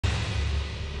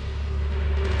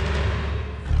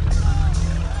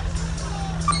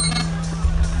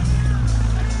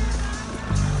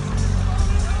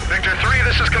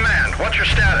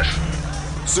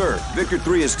Sir, Victor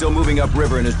 3 is still moving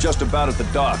upriver and is just about at the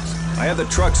docks. I have the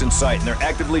trucks in sight and they're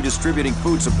actively distributing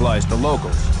food supplies to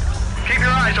locals. Keep your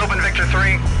eyes open, Victor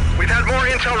 3. We've had more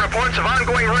intel reports of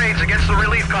ongoing raids against the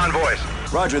relief convoys.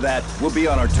 Roger that. We'll be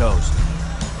on our toes.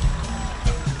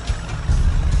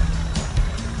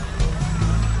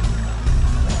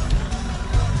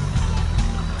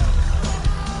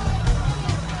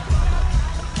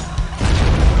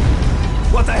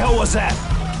 What the hell was that?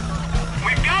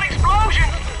 We've got explosions!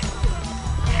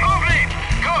 Movement!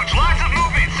 Coach, lots of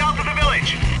movement south of the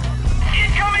village.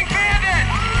 Incoming bandit!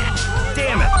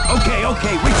 Damn it! Okay,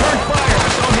 return fire,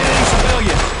 but don't hit any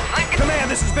civilians! Command,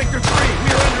 this is Victor 3. We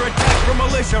are under attack from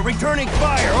militia. Returning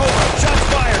fire, over. Shots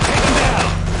fired, take them down!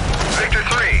 Victor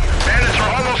 3, bandits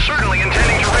are almost certainly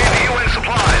intending to raid the UN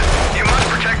supplies. You must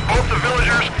protect both the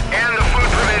villagers and the food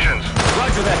provisions.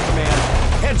 Roger that, Command.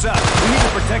 Heads up, we need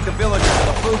to protect the villagers and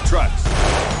the food trucks.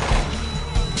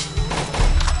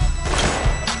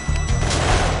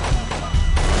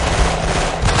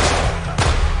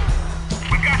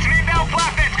 We've got some inbound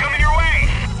flatbeds coming your way.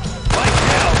 Like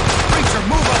hell! Preacher,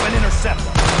 move up and intercept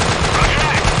them. Roger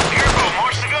that. Careful,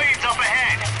 more civilians up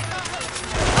ahead.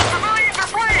 The civilians are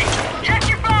fleeing. Check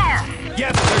your fire.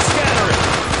 Yes, they're scattering.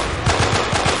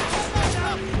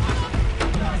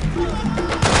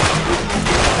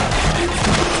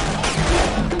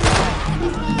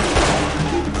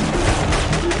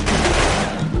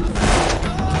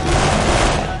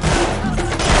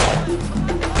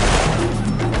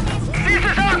 This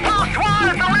is outpost 1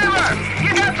 at the river.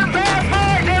 You got some bad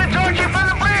boys headed towards you from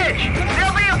the bridge.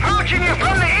 They'll be approaching you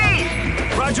from the east.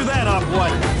 Roger that,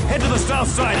 Op-1. Head to the south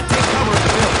side and take cover in the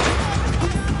village.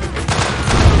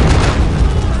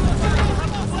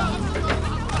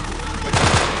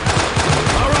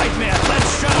 All right, man,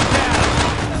 let's shut them down.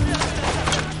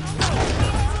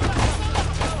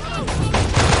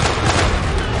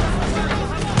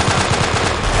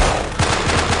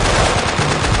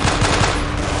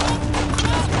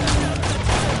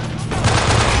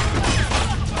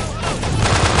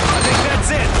 I think that's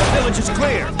it. The village is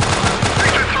clear.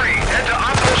 Victor 3, head to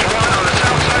outpost 1 on the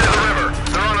south side of the river.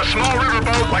 They're on a small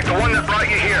riverboat like the one that brought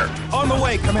you here. On the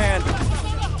way, Command.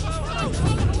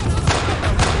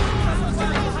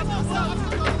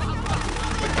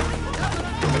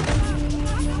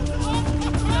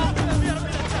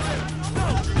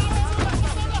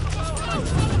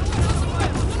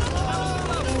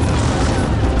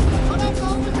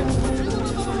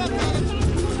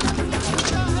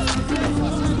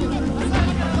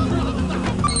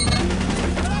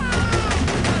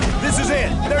 This is it.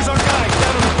 There's our guys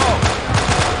down on the boat.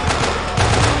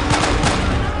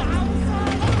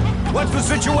 What's the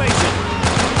situation?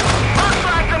 Looks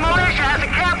like the militia has a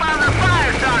camp on the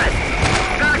fire side.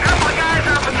 Got a couple of guys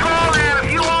on patrol and a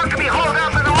few more to be holed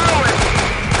up in the ruins.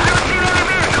 Haven't seen any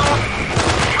vehicles.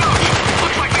 Coach,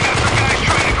 looks like we got some guys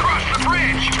trying to cross the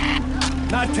bridge.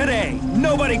 Not today.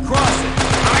 Nobody crossing.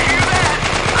 I hear that.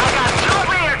 I got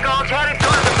 2 vehicles headed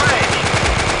towards the bridge.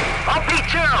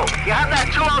 OP2, you have that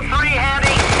 203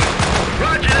 handy?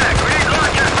 Roger that. Grenade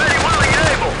launchers ready, willing, and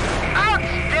able.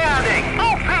 Outstanding.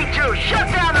 OP2, shut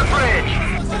down the bridge.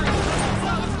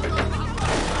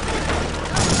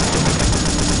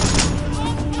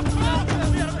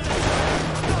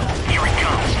 Here he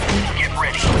comes. Get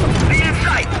ready. Lead in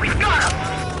sight. We've got him.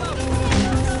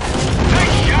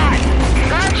 Nice shot.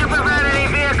 That should prevent any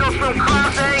vehicles from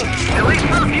crossing, at least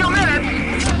for a few minutes.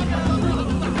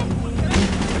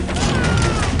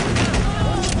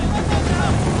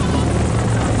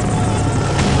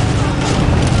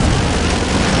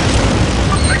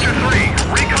 Victor 3,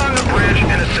 recon the bridge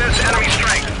and assess enemy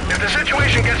strength. If the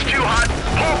situation gets too hot,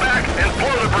 pull back and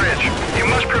blow the bridge. You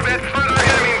must prevent further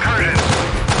enemy incursions.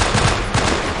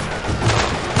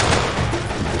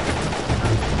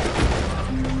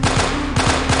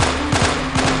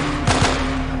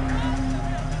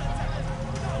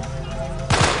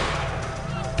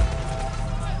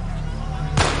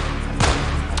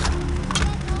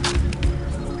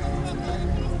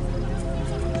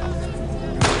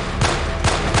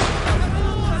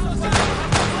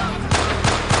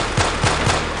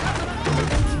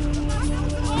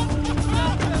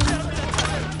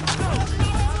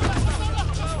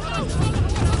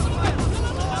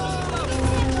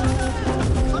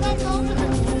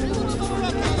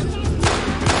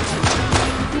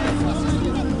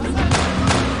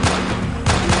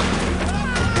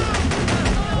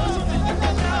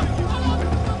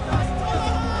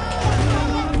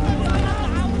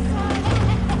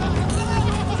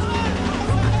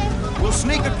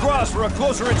 Sneak across for a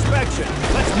closer inspection.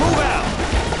 Let's move out.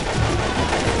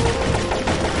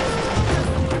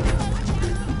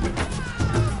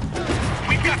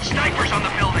 snipers on the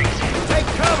buildings. Take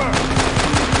cover!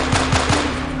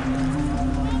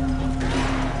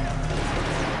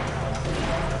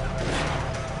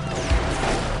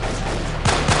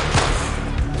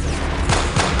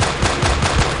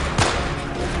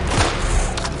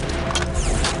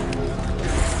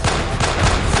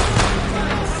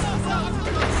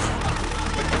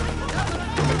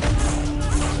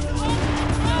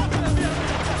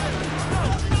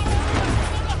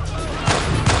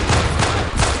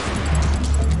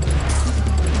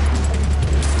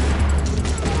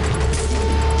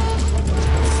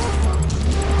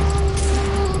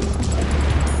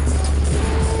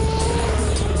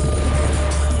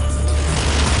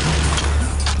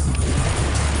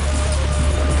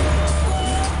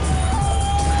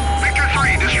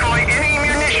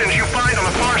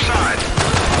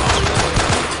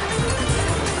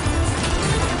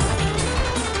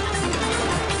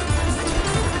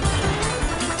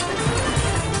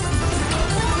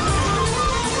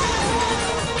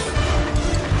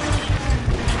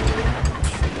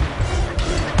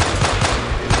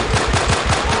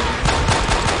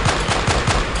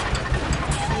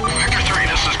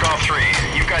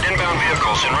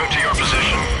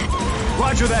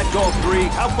 Roger that, Gold 3.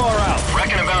 How far out?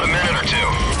 Reckon about a minute or two.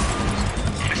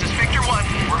 This is Victor 1.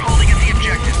 We're holding at the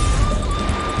objective.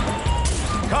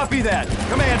 Copy that.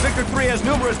 Command, Victor 3 has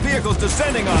numerous vehicles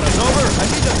descending on us. Over. I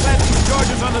need to plant these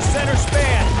charges on the center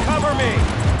span. Cover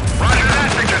me.